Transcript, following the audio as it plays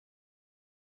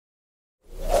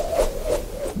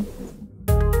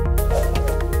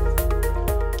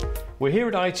We're here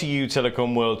at ITU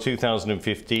Telecom World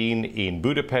 2015 in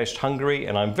Budapest, Hungary,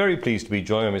 and I'm very pleased to be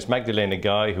joined by Ms. Magdalena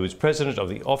Gaj, who is President of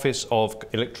the Office of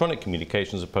Electronic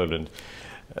Communications of Poland.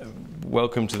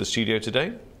 Welcome to the studio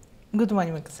today. Good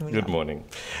morning, Maximilian. Good morning.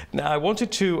 Now, I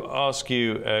wanted to ask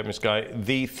you, Ms. Gaj,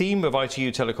 the theme of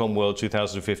ITU Telecom World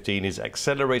 2015 is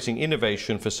accelerating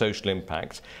innovation for social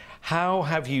impact. How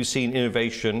have you seen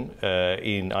innovation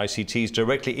in ICTs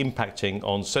directly impacting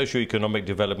on socio-economic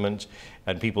development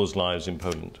and people's lives in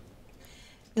Poland?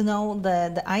 You know,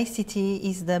 the ICT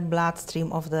is the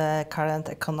bloodstream of the current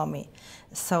economy.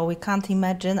 So we can't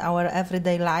imagine our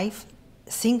everyday life,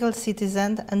 single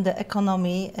citizen and the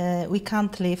economy, we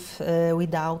can't live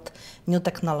without new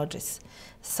technologies.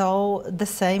 So the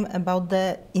same about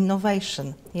the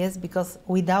innovation, yes, because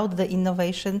without the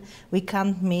innovation we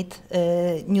can't meet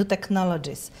new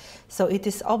technologies. So it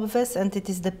is obvious and it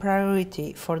is the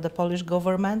priority for the Polish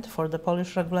government, for the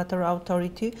Polish regulatory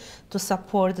authority to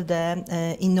support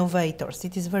the innovators.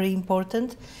 It is very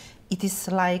important. It is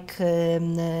like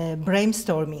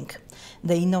brainstorming.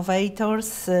 The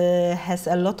innovators has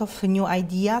a lot of new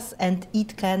ideas and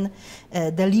it can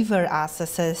deliver us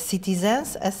as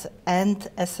citizens and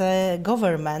as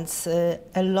governments a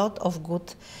lot of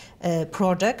good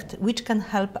projects which can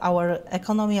help our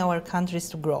economy, our countries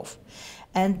to grow.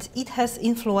 And it has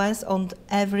influence on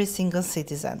every single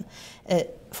citizen.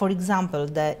 For example,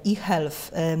 the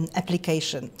e-health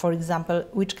application, for example,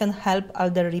 which can help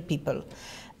elderly people.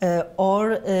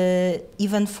 Or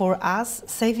even for us,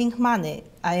 saving money.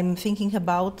 I'm thinking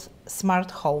about smart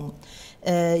home.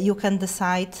 You can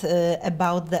decide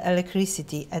about the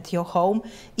electricity at your home.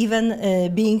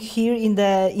 Even being here in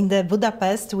the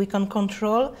Budapest, we can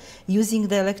control using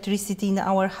the electricity in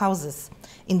our houses,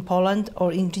 in Poland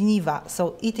or in Geneva.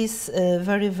 So it is a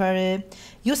very, very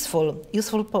useful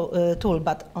tool.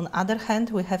 But on the other hand,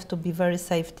 we have to be very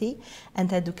safety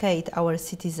and educate our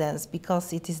citizens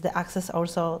because it is the access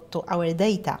also to our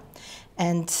data.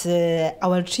 And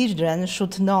our children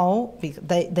should know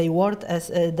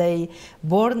they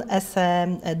born as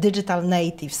digital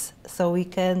natives. So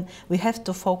we have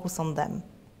to focus on them.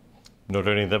 Not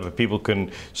only that, but people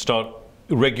can start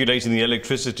regulating the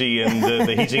electricity and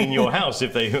the heating in your house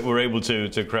if they were able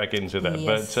to crack into that.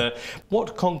 Yes. But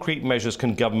what concrete measures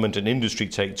can government and industry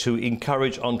take to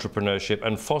encourage entrepreneurship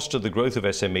and foster the growth of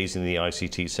SMEs in the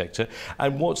ICT sector?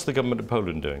 And what's the government of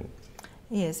Poland doing?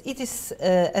 Yes, it is,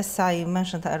 as I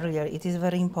mentioned earlier, it is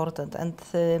very important.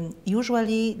 And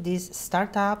usually these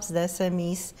startups, the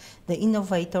SMEs, the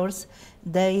innovators,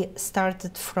 they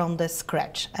started from the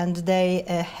scratch and they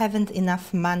haven't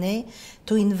enough money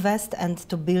to invest and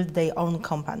to build their own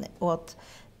company.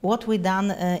 What we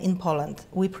done in Poland,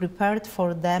 we prepared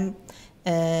for them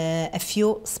a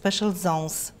few special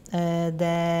zones,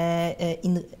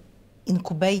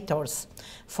 incubators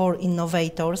for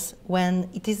innovators, when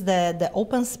it is the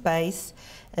open space,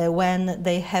 when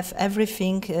they have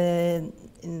everything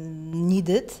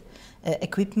needed,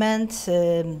 equipment,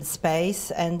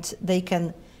 space, and they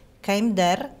can come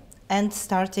there and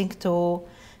starting to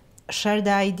share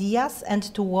the ideas and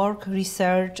to work,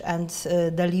 research and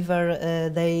deliver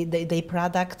their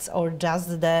products or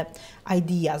just the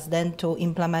ideas, then to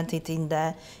implement it in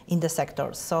the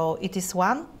sector. So it is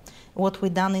one. What we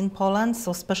done in Poland,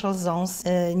 so special zones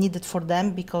needed for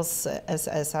them because,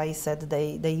 as I said,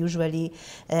 they usually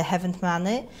haven't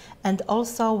money. And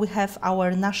also we have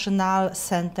our National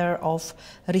Center of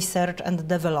Research and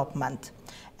Development.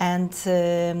 And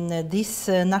this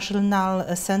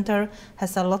National Center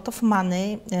has a lot of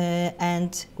money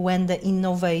and when the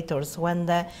innovators, when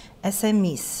the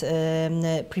SMEs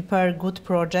prepare good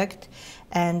project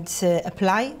and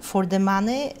apply for the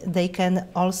money, they can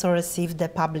also receive the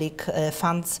public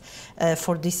funds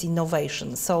for this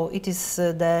innovation. So it is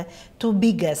the two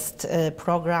biggest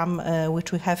program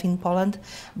which we have in Poland,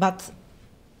 but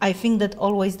I think that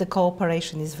always the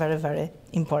cooperation is very, very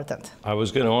important. I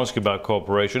was going to ask you about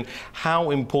cooperation. How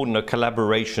important are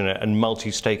collaboration and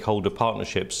multi-stakeholder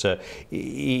partnerships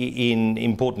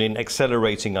important in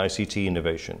accelerating ICT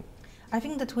innovation? I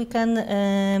think that we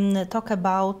can talk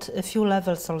about a few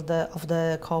levels of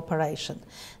the cooperation.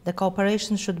 The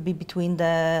cooperation should be between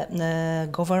the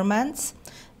governments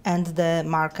and the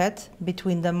market,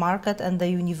 between the market and the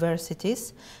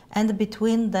universities, and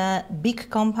between the big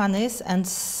companies and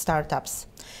startups.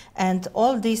 And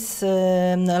all these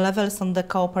levels on the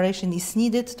cooperation is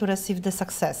needed to receive the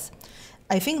success.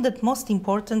 I think that most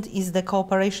important is the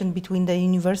cooperation between the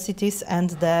universities and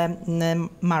the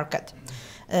market.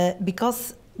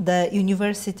 Because the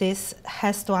universities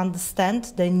has to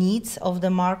understand the needs of the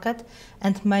market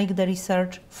and make the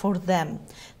research for them,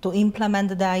 to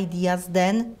implement the ideas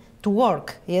then to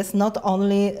work. Yes, not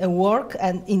only work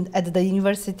and at the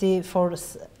university for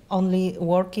only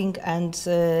working and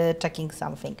checking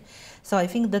something. So I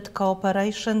think that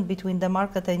cooperation between the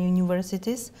market and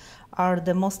universities are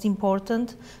the most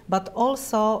important, but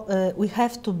also we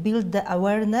have to build the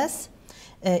awareness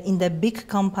in the big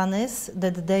companies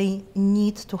that they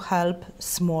need to help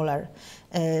smaller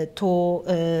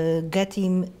to get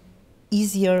him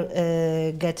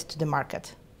easier get to the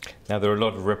market. Now, there are a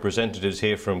lot of representatives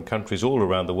here from countries all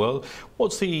around the world.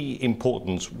 What's the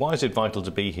importance? Why is it vital to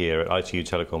be here at ITU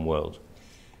Telecom World?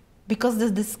 Because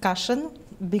the discussion,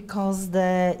 because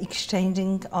the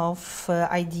exchanging of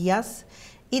ideas,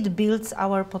 it builds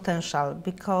our potential.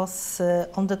 Because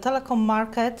on the telecom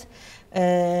market,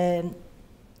 the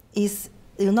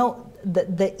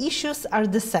issues are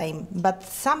the same, but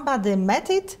somebody met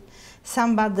it,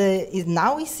 somebody is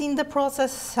now in the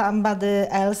process, somebody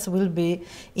else will be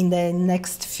in the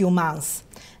next few months.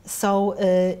 So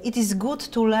it is good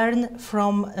to learn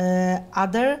from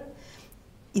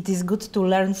it is good to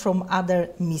learn from other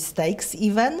mistakes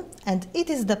even, and it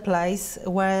is the place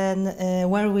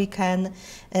where we can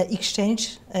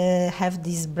exchange, have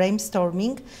this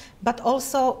brainstorming, but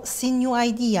also see new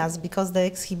ideas, because the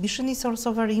exhibition is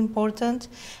also very important,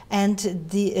 and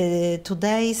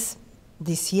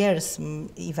this year's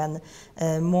even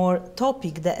more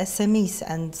topic, the SMEs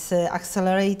and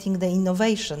accelerating the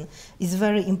innovation, is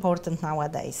very important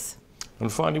nowadays.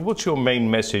 And finally, what's your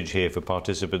main message here for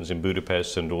participants in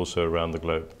Budapest and also around the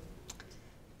globe?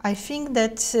 I think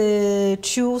that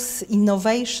choose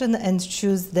innovation and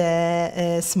choose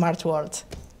the smart world.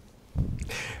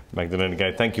 Magdalena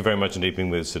Gaj, thank you very much indeed for being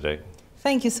with us today.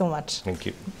 Thank you so much. Thank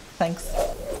you. Thanks.